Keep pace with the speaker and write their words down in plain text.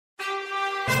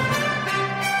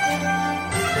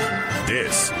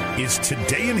is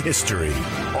Today in History,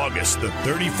 August the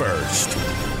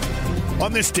 31st.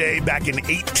 On this day, back in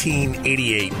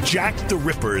 1888, Jack the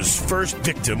Ripper's first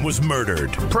victim was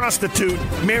murdered. Prostitute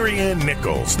Mary Ann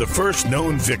Nichols, the first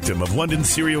known victim of London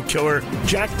serial killer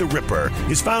Jack the Ripper,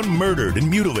 is found murdered and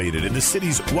mutilated in the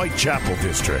city's Whitechapel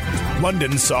district.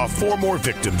 London saw 4 more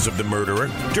victims of the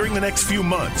murderer during the next few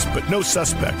months, but no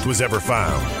suspect was ever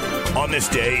found. On this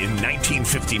day in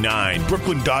 1959,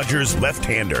 Brooklyn Dodgers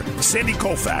left-hander Sandy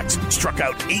Koufax struck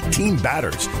out 18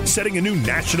 batters, setting a new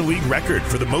National League record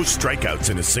for the most strikeouts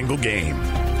in a single game.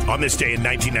 On this day in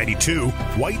 1992,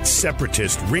 white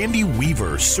separatist Randy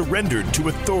Weaver surrendered to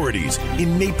authorities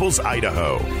in Naples,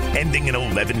 Idaho, ending an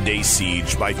 11-day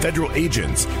siege by federal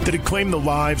agents that had claimed the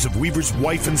lives of Weaver's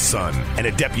wife and son and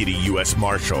a deputy U.S.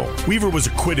 Marshal. Weaver was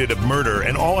acquitted of murder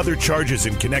and all other charges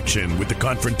in connection with the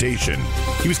confrontation.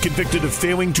 He was convicted of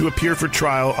failing to appear for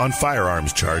trial on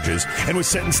firearms charges and was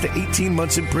sentenced to 18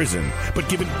 months in prison, but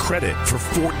given credit for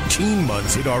 14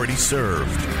 months he'd already served.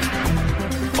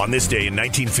 On this day in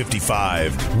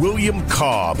 1955, William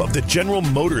Cobb of the General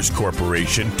Motors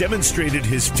Corporation demonstrated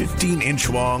his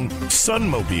 15-inch-long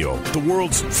Sunmobile, the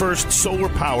world's first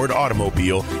solar-powered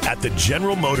automobile, at the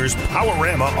General Motors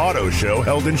Powerama Auto Show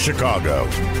held in Chicago.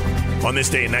 On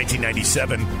this day in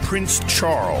 1997, Prince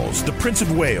Charles, the Prince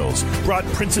of Wales, brought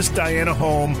Princess Diana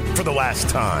home for the last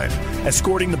time,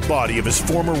 escorting the body of his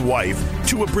former wife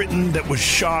to a Britain that was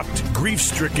shocked,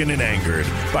 grief-stricken, and angered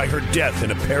by her death in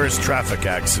a Paris traffic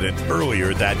accident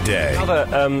earlier that day.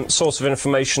 Another source of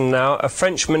information now. A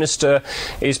French minister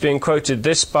is being quoted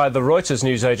this by the Reuters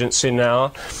news agency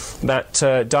now,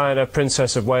 that Diana,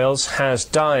 Princess of Wales, has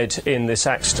died in this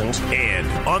accident. And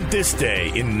on this day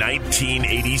in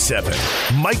 1987,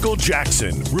 Michael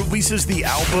Jackson releases the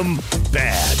album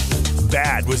Bad.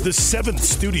 Bad was the 7th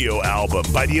studio album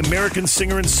by the American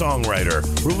singer and songwriter,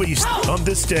 released on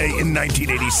this day in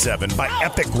 1987 by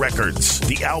Epic Records.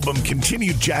 The album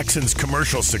continued Jackson's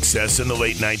commercial success in the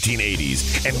late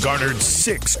 1980s and garnered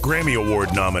 6 Grammy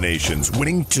Award nominations,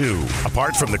 winning 2.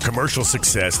 Apart from the commercial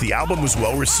success, the album was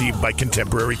well received by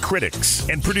contemporary critics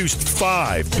and produced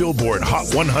 5 Billboard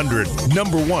Hot 100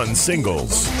 #1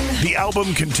 singles. The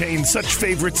album contained such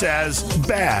favorites as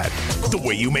Bad, The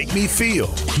Way You Make Me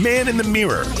Feel, Man in the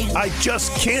Mirror, I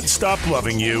Just Can't Stop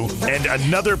Loving You, and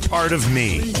Another Part of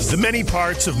Me. The many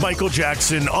parts of Michael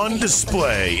Jackson on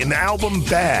display in the album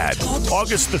Bad,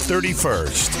 August the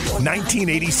 31st,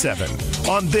 1987,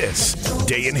 on this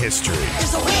Day in History.